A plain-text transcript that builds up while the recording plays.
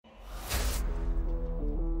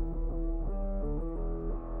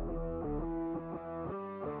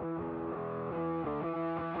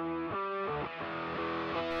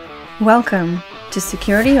Welcome to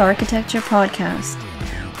Security Architecture Podcast,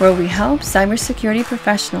 where we help cybersecurity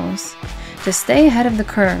professionals to stay ahead of the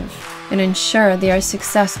curve and ensure they are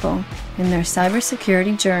successful in their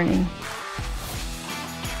cybersecurity journey.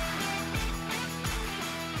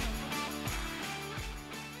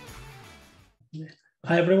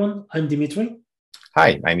 Hi everyone, I'm Dimitri.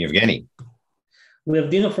 Hi, I'm Evgeny. We have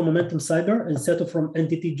Dino from Momentum Cyber and Seto from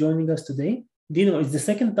NTT joining us today. Dino, it's the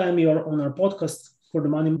second time you are on our podcast for the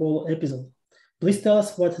Moneyball episode. Please tell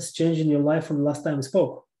us what has changed in your life from the last time we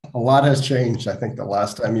spoke. A lot has changed. I think the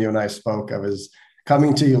last time you and I spoke, I was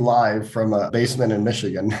coming to you live from a basement in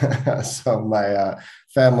Michigan. So my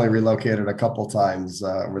family relocated a couple times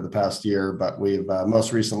over the past year, but we've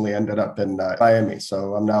most recently ended up in Miami.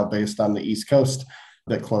 So I'm now based on the East Coast,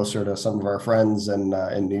 a bit closer to some of our friends in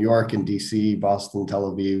New York and DC, Boston, Tel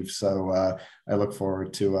Aviv. So I look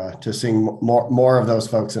forward to seeing more of those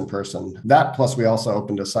folks in person. That plus we also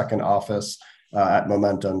opened a second office at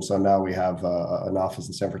Momentum. So now we have an office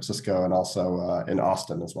in San Francisco and also in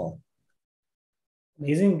Austin as well.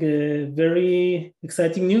 Amazing. Very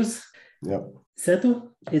exciting news. Yep. Seto,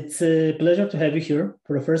 it's a pleasure to have you here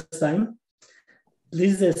for the first time.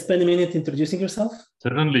 Please spend a minute introducing yourself.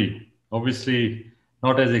 Certainly. Obviously,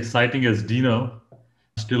 not as exciting as Dino,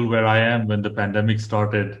 still where I am when the pandemic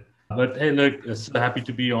started. But hey, look, so happy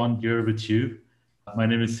to be on here with you. My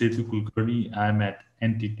name is Setu Kulkarni. I'm at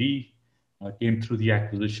NTT. I came through the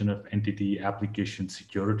acquisition of NTT Application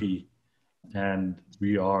Security. And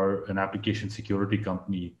we are an application security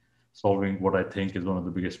company solving what I think is one of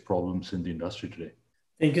the biggest problems in the industry today.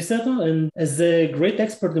 Thank you, Seto. And as a great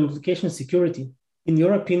expert in application security, in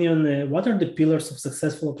your opinion, what are the pillars of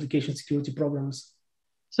successful application security programs?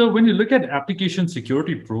 So when you look at application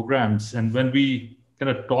security programs and when we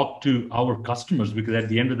kind of talk to our customers, because at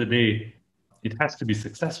the end of the day, it has to be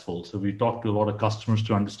successful. So we talk to a lot of customers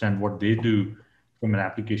to understand what they do from an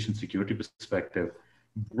application security perspective.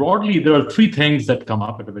 Broadly, there are three things that come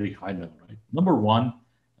up at a very high level, right? Number one,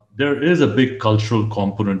 there is a big cultural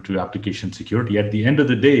component to application security. At the end of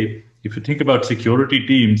the day, if you think about security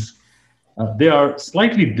teams, they are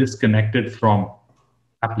slightly disconnected from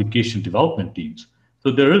application development teams. So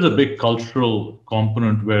there is a big cultural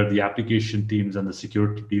component where the application teams and the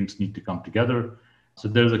security teams need to come together. So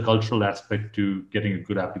there's a cultural aspect to getting a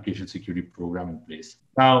good application security program in place.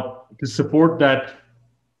 Now, to support that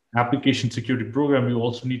application security program, you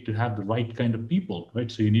also need to have the right kind of people, right?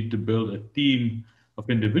 So you need to build a team of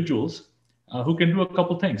individuals who can do a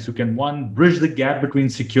couple things. Who can, one, bridge the gap between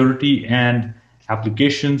security and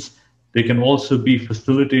applications. They can also be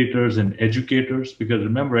facilitators and educators, because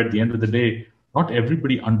remember, at the end of the day, not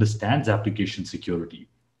everybody understands application security.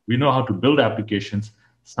 We know how to build applications.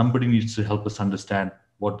 Somebody needs to help us understand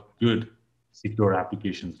what good secure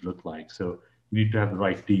applications look like. So you need to have the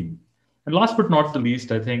right team. And last but not the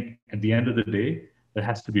least, I think at the end of the day, there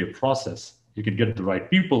has to be a process. You can get the right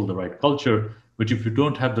people, the right culture, but if you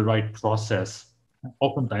don't have the right process,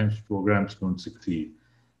 oftentimes programs don't succeed.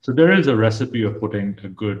 So there is a recipe of putting a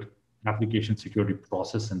good application security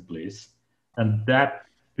process in place. And that,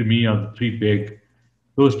 to me, are the three big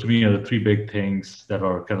things that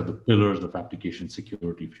are kind of the pillars of application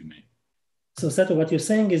security, if you may. So, Seto, what you're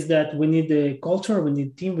saying is that we need the culture, we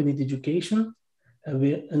need team, we need education, and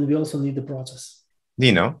we also need the process.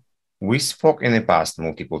 Dino, we spoke in the past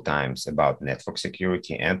multiple times about network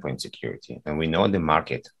security, endpoint security, and we know the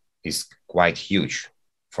market is quite huge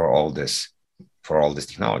for all these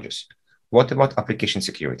technologies. What about application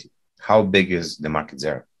security? How big is the market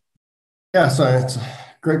there? Yeah, so it's a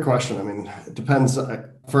great question. I mean, it depends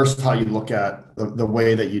first how you look at the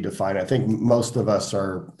way that you define it. I think most of us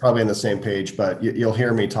are probably on the same page, but you'll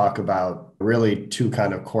hear me talk about really two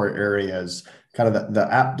kind of core areas, kind of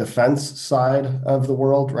the app defense side of the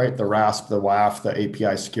world, right? The RASP, the WAF, the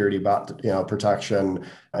API security protection,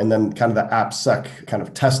 and then kind of the AppSec kind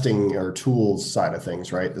of testing or tools side of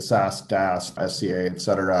things, right? The SAST, DAST, SCA, et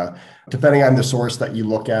cetera. Depending on the source that you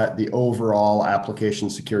look at, the overall application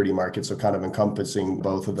security market, so kind of encompassing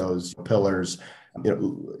both of those pillars,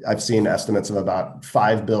 I've seen estimates of about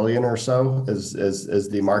 5 billion or so is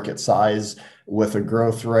the market size, with a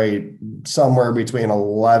growth rate somewhere between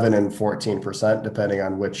 11 and 14%, depending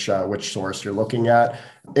on which source you're looking at.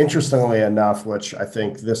 Interestingly enough, which I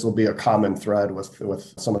think this will be a common thread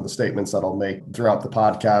with some of the statements that I'll make throughout the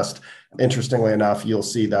podcast. Interestingly enough, you'll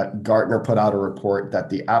see that Gartner put out a report that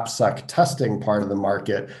the AppSec testing part of the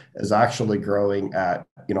market is actually growing at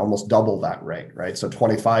almost double that rate, right? So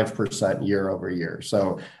 25% year over year.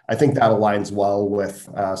 So I think that aligns well with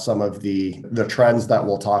some of the trends that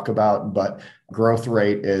we'll talk about. But growth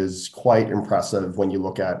rate is quite impressive when you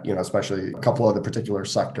look at, especially a couple of the particular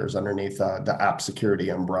sectors underneath the app security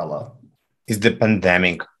umbrella. Is the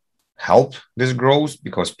pandemic help this growth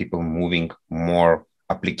because people moving more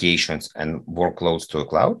applications and workloads to the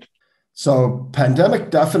cloud? So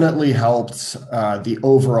pandemic definitely helped the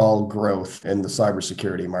overall growth in the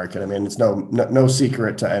cybersecurity market. I mean, it's no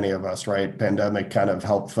secret to any of us, right? Pandemic kind of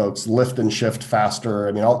helped folks lift and shift faster.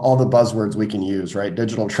 I mean, all the buzzwords we can use, right?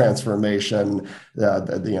 Digital transformation,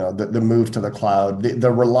 the move to the cloud,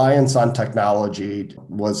 the reliance on technology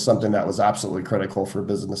was something that was absolutely critical for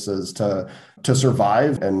businesses to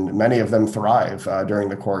survive, and many of them thrive during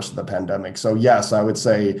the course of the pandemic. So yes, I would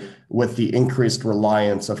say with the increased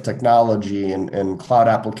reliance of technology and cloud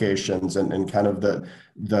applications and kind of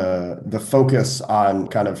the focus on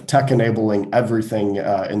kind of tech enabling everything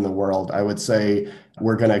in the world, I would say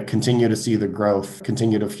we're going to continue to see the growth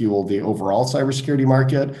continue to fuel the overall cybersecurity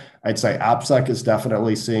market. I'd say AppSec is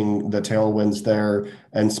definitely seeing the tailwinds there,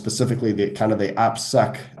 and specifically the kind of the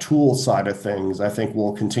AppSec tool side of things. I think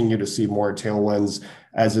we'll continue to see more tailwinds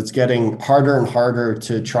as it's getting harder and harder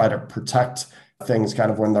to try to protect things kind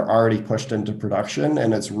of when they're already pushed into production.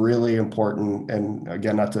 And it's really important, and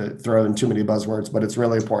again, not to throw in too many buzzwords, but it's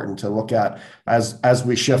really important to look at as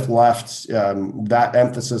we shift left, that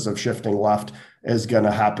emphasis of shifting left is going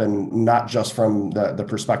to happen not just from the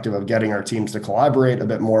perspective of getting our teams to collaborate a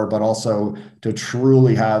bit more, but also to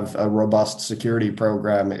truly have a robust security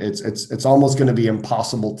program. It's almost going to be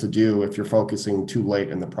impossible to do if you're focusing too late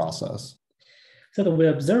in the process. So we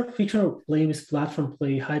observe feature play with platform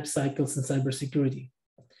play hype cycles in cybersecurity.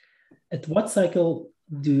 At what cycle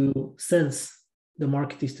do you sense the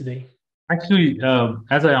market is today? Actually,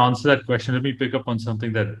 as I answer that question, let me pick up on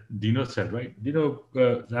something that Dino said, right? Dino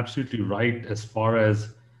is absolutely right as far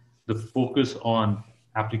as the focus on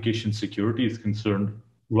application security is concerned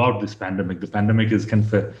throughout this pandemic. The pandemic is kind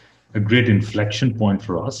of a great inflection point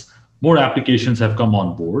for us. More applications have come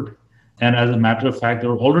on board. And as a matter of fact,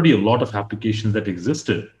 there are already a lot of applications that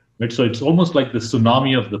existed, right? So it's almost like the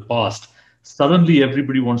tsunami of the past. Suddenly,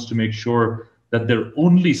 everybody wants to make sure that their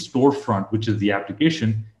only storefront, which is the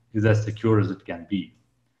application, is as secure as it can be.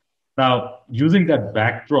 Now, using that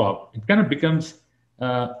backdrop, it kind of becomes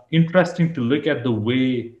interesting to look at the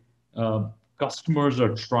way customers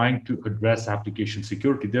are trying to address application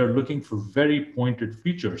security. They're looking for very pointed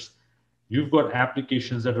features. You've got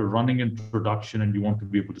applications that are running in production and you want to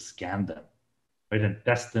be able to scan them, right, and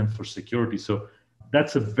test them for security. So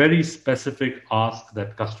that's a very specific ask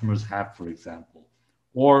that customers have, for example.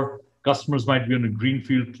 Or customers might be on a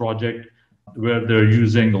greenfield project where they're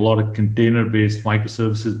using a lot of container-based,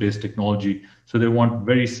 microservices-based technology. So they want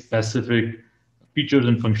very specific features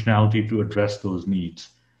and functionality to address those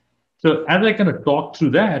needs. So as I kind of talk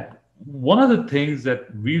through that, one of the things that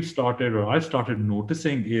I've started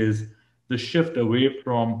noticing is the shift away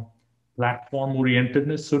from platform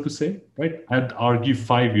orientedness, so to say, right? I'd argue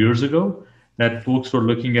 5 years ago that folks were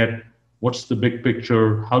looking at what's the big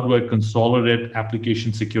picture? How do I consolidate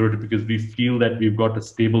application security? Because we feel that we've got a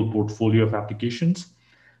stable portfolio of applications.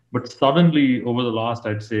 But suddenly over the last,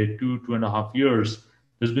 I'd say 2.5 years,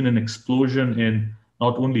 there's been an explosion in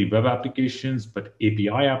not only web applications, but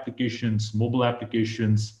API applications, mobile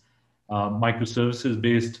applications,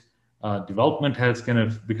 microservices-based development has kind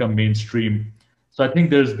of become mainstream. So I think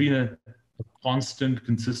there's been a constant,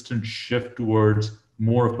 consistent shift towards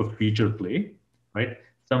more of a feature play, right?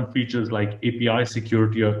 Some features like API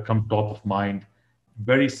security come top of mind.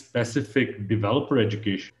 Very specific developer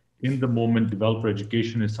education. In the moment, developer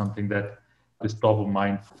education is something that is top of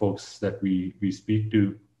mind for folks that we speak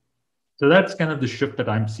to. So that's kind of the shift that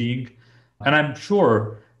I'm seeing. And I'm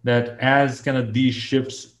sure that as kind of these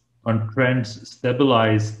shifts on trends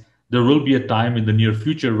stabilize, there will be a time in the near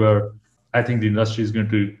future where I think the industry is going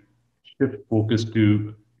to shift focus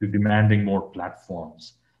to demanding more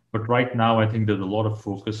platforms. But right now, I think there's a lot of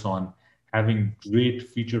focus on having great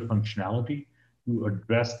feature functionality to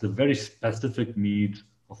address the very specific needs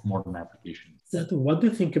of modern applications. So what do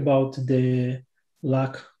you think about the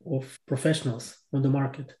lack of professionals on the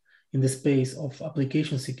market in the space of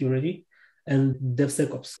application security and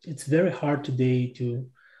DevSecOps? It's very hard today to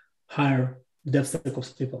hire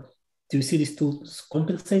DevSecOps people. Do you see these tools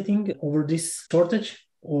compensating over this shortage,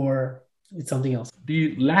 or it's something else?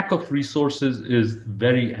 The lack of resources is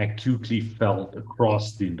very acutely felt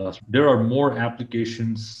across the industry. There are more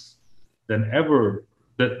applications than ever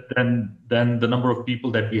than the number of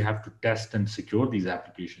people that we have to test and secure these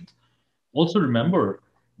applications. Also remember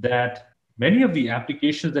that many of the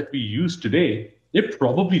applications that we use today, they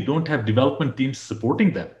probably don't have development teams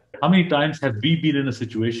supporting them. How many times have we been in a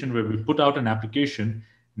situation where we put out an application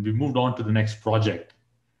and we moved on to the next project.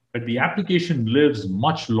 But the application lives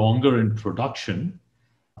much longer in production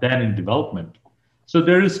than in development. So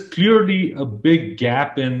there is clearly a big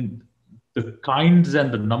gap in the kinds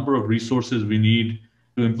and the number of resources we need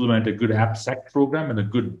to implement a good AppSec program and a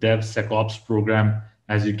good DevSecOps program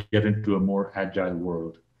as you get into a more agile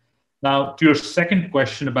world. Now, to your second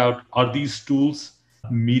question about are these tools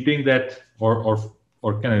meeting that or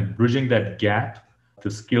kind of bridging that gap, the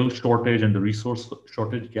skill shortage and the resource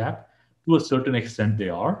shortage gap, to a certain extent they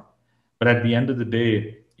are. But at the end of the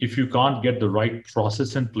day, if you can't get the right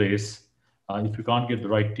process in place, if you can't get the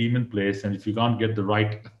right team in place, and if you can't get the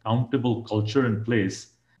right accountable culture in place,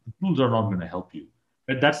 the tools are not going to help you.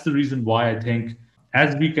 And that's the reason why I think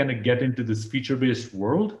as we kind of get into this feature-based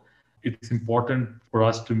world, it's important for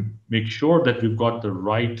us to make sure that we've got the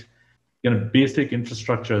right kind of basic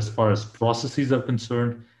infrastructure as far as processes are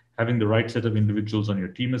concerned, having the right set of individuals on your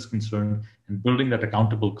team is concerned, and building that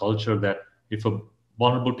accountable culture that if a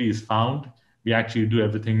vulnerability is found, we actually do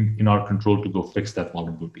everything in our control to go fix that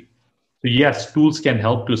vulnerability. So yes, tools can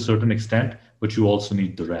help to a certain extent, but you also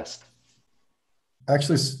need the rest.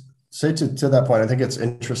 Actually, say to that point, I think it's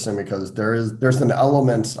interesting because there's an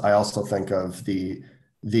element I also think of the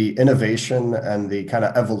innovation and the kind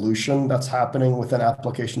of evolution that's happening within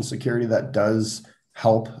application security that does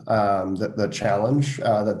help the challenge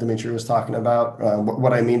that Dimitri was talking about.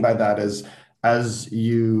 What I mean by that is as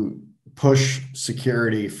you push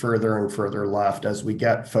security further and further left, as we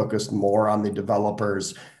get focused more on the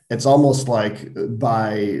developers, it's almost like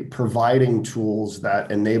by providing tools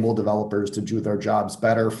that enable developers to do their jobs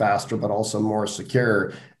better, faster, but also more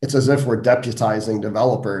secure, it's as if we're deputizing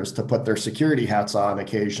developers to put their security hats on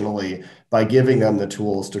occasionally by giving them the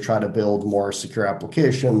tools to try to build more secure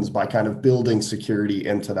applications, by kind of building security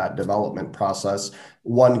into that development process.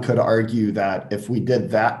 One could argue that if we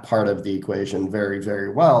did that part of the equation very,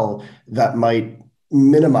 very well, that might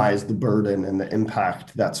minimize the burden and the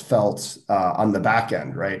impact that's felt on the back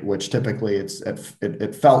end, right? Which typically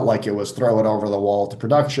it felt like it was throw it over the wall to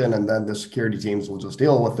production and then the security teams will just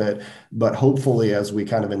deal with it. But hopefully, as we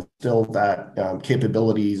kind of instill that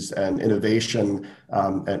capabilities and innovation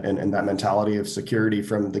and that mentality of security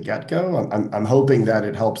from the get-go, I'm hoping that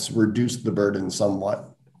it helps reduce the burden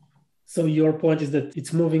somewhat. So your point is that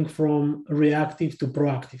it's moving from reactive to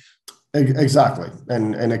proactive. Exactly.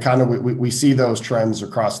 And it kind of, we see those trends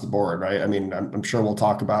across the board, right? I mean, I'm sure we'll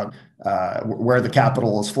talk about where the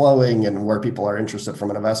capital is flowing and where people are interested from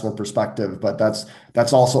an investment perspective. But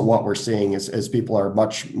that's also what we're seeing is people are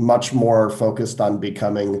much more focused on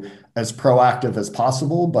becoming as proactive as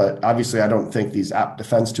possible. But obviously, I don't think these app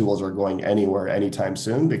defense tools are going anywhere anytime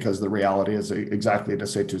soon, because the reality is exactly to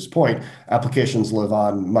Setu's point, applications live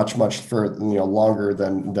on much further, longer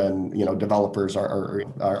than developers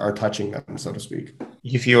are touching them, so to speak.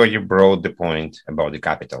 If you brought the point about the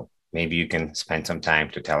capital, maybe you can spend some time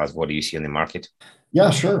to tell us what do you see in the market? Yeah,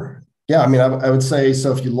 sure. Yeah, I mean, I would say,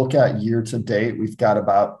 so if you look at year to date, we've got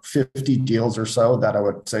about 50 deals or so that I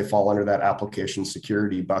would say fall under that application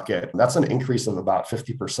security bucket. That's an increase of about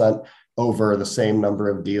 50% over the same number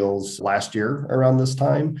of deals last year around this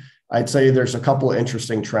time. I'd say there's a couple of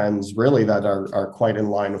interesting trends really that are quite in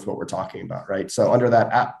line with what we're talking about, right? So under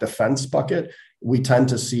that app defense bucket, we tend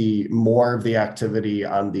to see more of the activity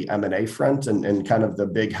on the M&A front, and kind of the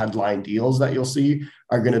big headline deals that you'll see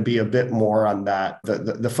are going to be a bit more on that.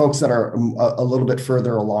 The folks that are a little bit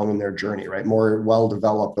further along in their journey, right? More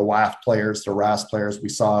well-developed, the WAF players, the RAS players. We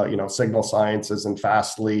saw, Signal Sciences and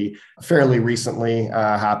Fastly fairly recently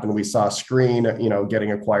happen. We saw Screen,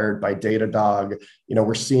 getting acquired by Datadog.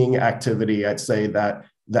 We're seeing activity. I'd say that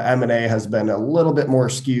the M&A has been a little bit more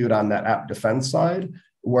skewed on that app defense side.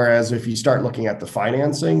 Whereas if you start looking at the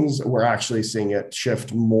financings, we're actually seeing it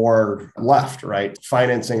shift more left, right?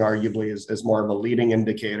 Financing arguably is more of a leading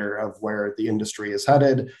indicator of where the industry is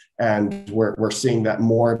headed. And we're seeing that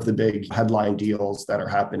more of the big headline deals that are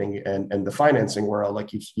happening in the financing world,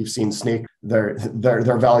 like you've seen Snyk,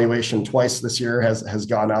 their valuation twice this year has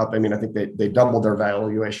gone up. I mean, I think they doubled their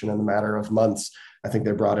valuation in a matter of months. I think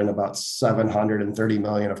they brought in about $730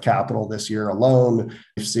 million of capital this year alone.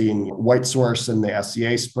 We've seen WhiteSource in the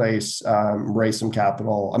SCA space raise some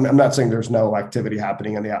capital. I'm not saying there's no activity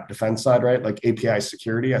happening on the app defense side, right? Like API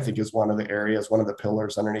security, I think, is one of the areas, one of the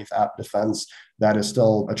pillars underneath app defense that is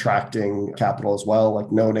still attracting capital as well,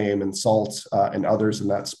 like No Name and Salt and others in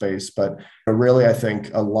that space. But really, I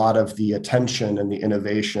think a lot of the attention and the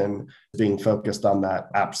innovation is being focused on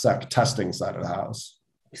that AppSec testing side of the house.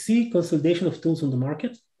 We see consolidation of tools on the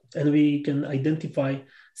market, and we can identify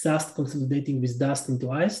SAST consolidating with Dust into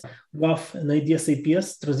ICE, WAF and IDS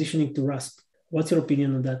APS transitioning to RASP. What's your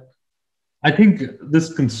opinion on that? I think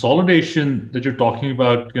this consolidation that you're talking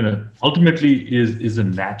about, ultimately is a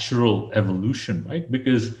natural evolution, right?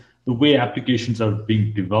 Because the way applications are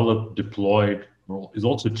being developed, deployed, is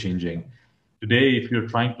also changing. Today, if you're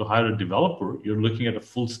trying to hire a developer, you're looking at a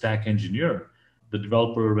full stack engineer. The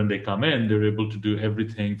developer, when they come in, they're able to do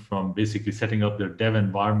everything from basically setting up their dev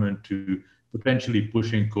environment to potentially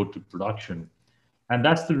pushing code to production. And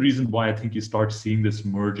that's the reason why I think you start seeing this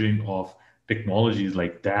merging of technologies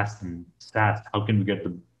like DAST and SAST. How can we get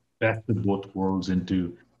the best of both worlds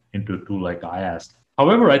into a tool like IaaS?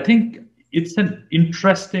 However, I think it's an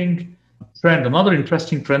interesting trend. Another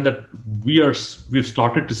interesting trend that we've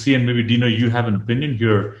started to see, and maybe Dino, you have an opinion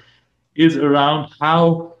here, is around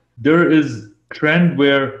how there is a trend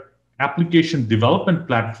where application development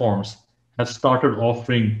platforms have started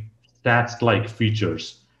offering SaaS-like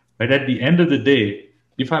features. Right? At the end of the day,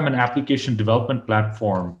 if I'm an application development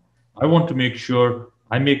platform, I want to make sure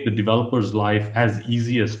I make the developer's life as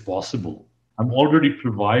easy as possible. I'm already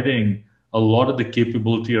providing a lot of the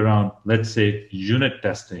capability around, let's say, unit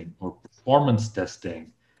testing or performance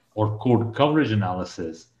testing or code coverage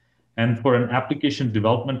analysis. And for an application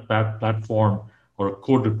development platform or a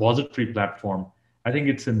code repository platform, I think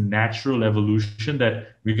it's a natural evolution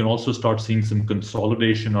that we can also start seeing some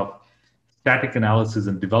consolidation of static analysis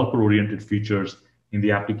and developer-oriented features in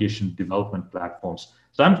the application development platforms.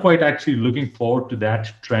 So I'm quite actually looking forward to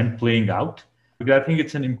that trend playing out, because I think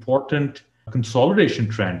it's an important consolidation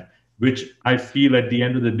trend, which I feel at the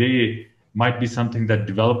end of the day might be something that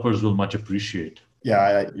developers will much appreciate.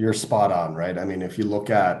 Yeah, you're spot on, right? I mean, if you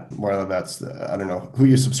look at whether that's, I don't know who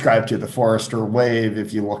you subscribe to, the Forrester Wave,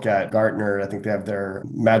 if you look at Gartner, I think they have their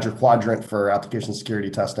Magic Quadrant for application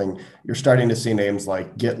security testing. You're starting to see names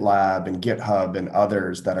like GitLab and GitHub and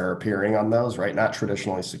others that are appearing on those, right? Not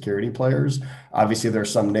traditionally security players. Obviously,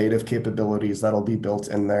 there's some native capabilities that'll be built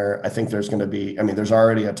in there. I think there's going to be, I mean, there's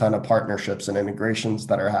already a ton of partnerships and integrations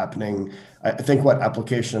that are happening. I think what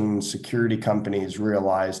application security companies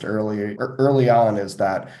realized early on is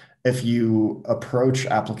that if you approach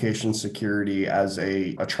application security as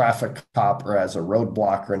a traffic cop or as a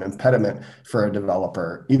roadblock or an impediment for a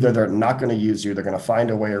developer, either they're not going to use you, they're going to find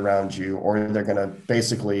a way around you, or they're going to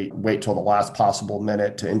basically wait till the last possible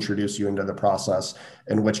minute to introduce you into the process,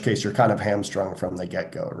 in which case you're kind of hamstrung from the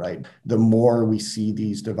get-go, right? The more we see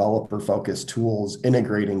these developer-focused tools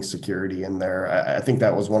integrating security in there, I think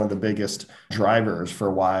that was one of the biggest drivers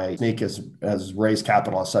for why Snyk has raised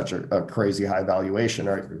capital at such a crazy high valuation,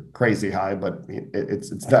 or crazy high, but it's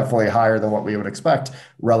definitely higher than what we would expect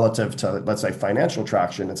relative to, let's say, financial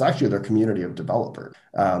traction. It's actually their community of developers.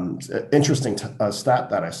 Interesting stat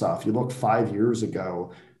that I saw. If you look 5 years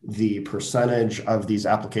ago, the percentage of these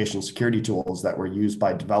application security tools that were used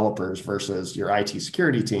by developers versus your IT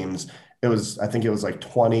security teams, I think it was like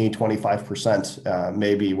 20-25%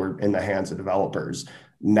 maybe were in the hands of developers.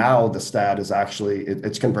 Now the stat is actually,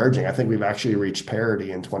 it's converging. I think we've actually reached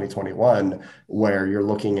parity in 2021, where you're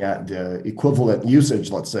looking at the equivalent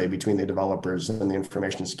usage, let's say, between the developers and the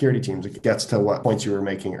information security teams. It gets to what points you were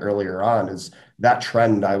making earlier on, is that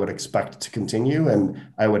trend I would expect to continue. And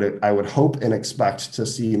I would hope and expect to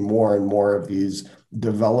see more and more of these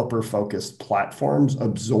developer-focused platforms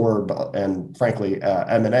absorb, and frankly,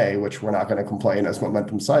 M&A, which we're not going to complain as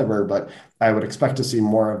Momentum Cyber, but I would expect to see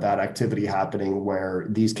more of that activity happening where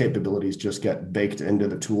these capabilities just get baked into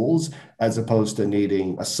the tools, as opposed to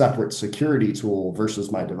needing a separate security tool versus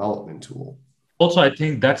my development tool. Also, I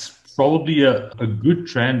think that's probably a good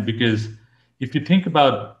trend, because if you think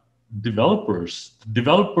about developers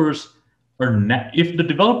if the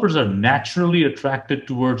developers are naturally attracted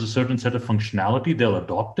towards a certain set of functionality, they'll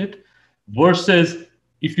adopt it. Versus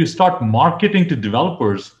if you start marketing to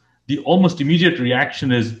developers, the almost immediate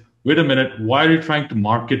reaction is, wait a minute, why are you trying to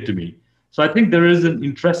market to me? So I think there is an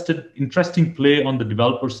interesting play on the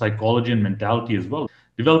developer psychology and mentality as well.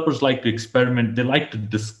 Developers like to experiment, they like to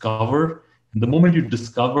discover. And the moment you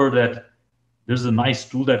discover that there's a nice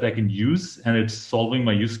tool that I can use and it's solving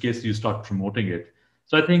my use case, you start promoting it.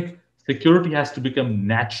 So I think security has to become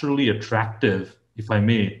naturally attractive, if I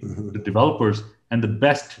may, to developers. And the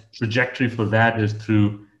best trajectory for that is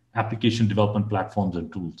through application development platforms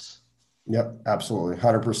and tools. Yep, absolutely.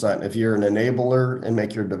 100%. If you're an enabler and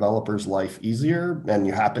make your developer's life easier and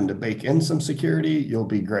you happen to bake in some security, you'll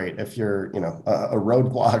be great. If you're, a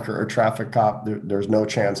roadblock or a traffic cop, there's no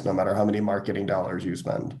chance, no matter how many marketing dollars you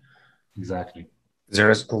spend. Exactly.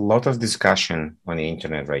 There's a lot of discussion on the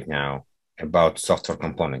internet right now about software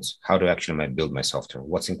components. How do I actually build my software?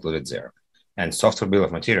 What's included there? And software bill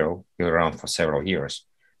of material been around for several years,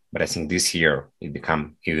 but I think this year it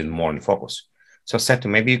become even more in focus. So Seto,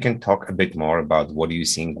 maybe you can talk a bit more about what do you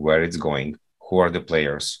think, where it's going, who are the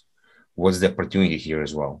players, what's the opportunity here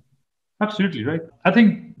as well? Absolutely, right. I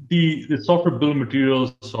think the software bill of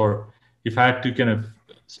materials, or if I had to kind of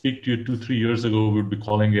speak to you 2-3 years ago, we would be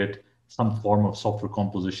calling it some form of software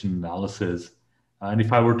composition analysis. And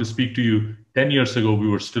if I were to speak to you 10 years ago, we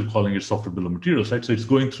were still calling it software bill of materials, right? So it's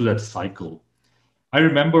going through that cycle. I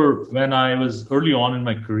remember when I was early on in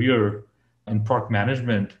my career in product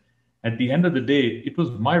management, at the end of the day, it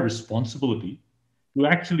was my responsibility to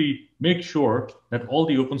actually make sure that all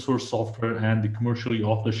the open source software and the commercially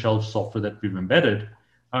off-the-shelf software that we've embedded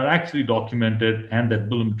are actually documented, and that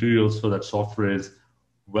bill of materials for that software is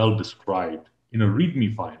well described in a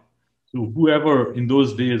README file. So whoever in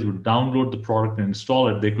those days would download the product and install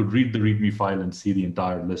it, they could read the README file and see the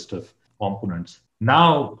entire list of components.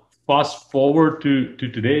 Now, fast forward to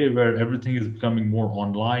today, where everything is becoming more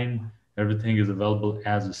online, everything is available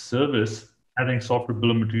as a service. I think software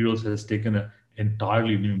bill of materials has taken an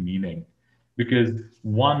entirely new meaning, because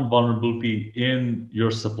one vulnerability in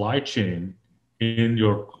your supply chain, in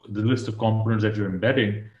the list of components that you're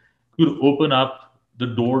embedding, could open up the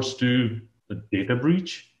doors to a data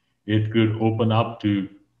breach. It could open up to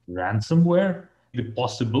ransomware. The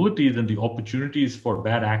possibilities and the opportunities for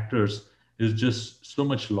bad actors is just so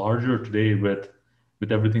much larger today with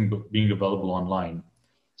everything being available online.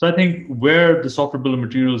 So I think where the software bill of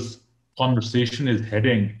materials conversation is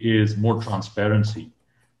heading is more transparency,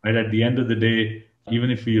 right? At the end of the day,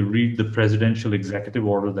 even if we read the presidential executive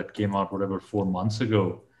order that came out, 4 months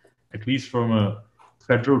ago, at least from a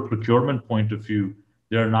federal procurement point of view,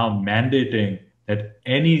 they are now mandating that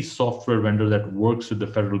any software vendor that works with the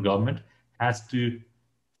federal government has to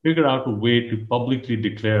figure out a way to publicly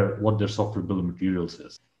declare what their software bill of materials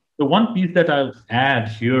is. The one piece that I'll add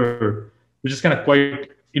here, which is kind of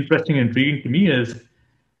quite interesting and intriguing to me, is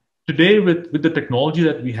today with the technology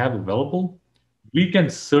that we have available, we can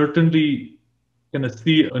certainly kind of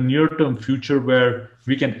see a near-term future where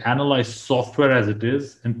we can analyze software as it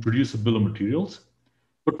is and produce a bill of materials.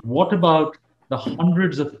 But what about the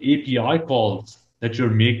hundreds of API calls that you're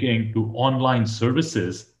making to online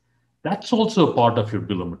services? That's also a part of your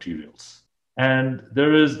bill of materials. And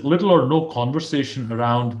there is little or no conversation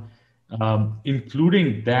around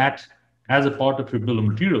including that as a part of your bill of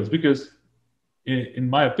materials, because in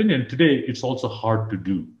my opinion, today, it's also hard to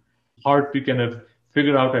do. Hard to kind of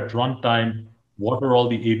figure out at runtime what are all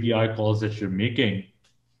the API calls that you're making.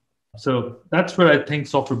 So that's where I think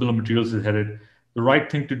software bill of materials is headed. The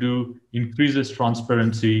right thing to do, increases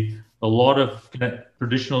transparency. A lot of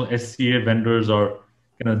traditional SCA vendors are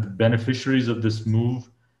kind of the beneficiaries of this move.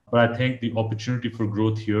 But I think the opportunity for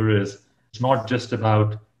growth here is it's not just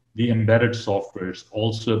about the embedded software, it's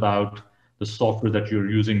also about the software that you're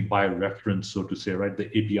using by reference, so to say, right? The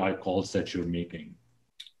API calls that you're making.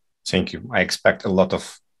 Thank you. I expect a lot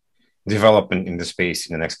of development in the space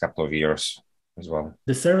in the next couple of years as well.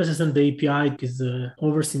 The services and the API is an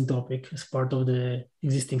overseen topic as part of the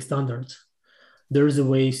existing standards. There is a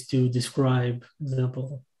ways to describe, for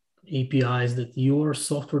example, APIs that your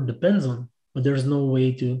software depends on, but there's no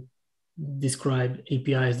way to describe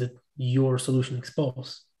APIs that your solution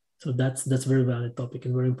exposes. So that's a very valid topic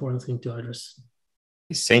and very important thing to address.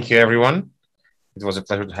 Thank you, everyone. It was a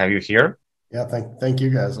pleasure to have you here. Yeah, thank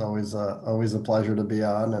you guys. Always a pleasure to be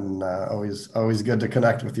on, and always good to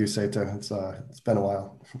connect with you, Seto. It's been a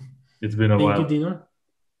while. It's been a while. Thank you, Dino.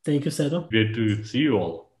 Thank you, Seto. Great to see you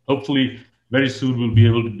all. Hopefully, very soon we'll be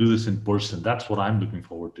able to do this in person. That's what I'm looking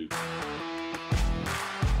forward to.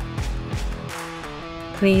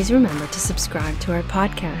 Please remember to subscribe to our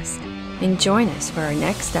podcast and join us for our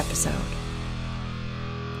next episode.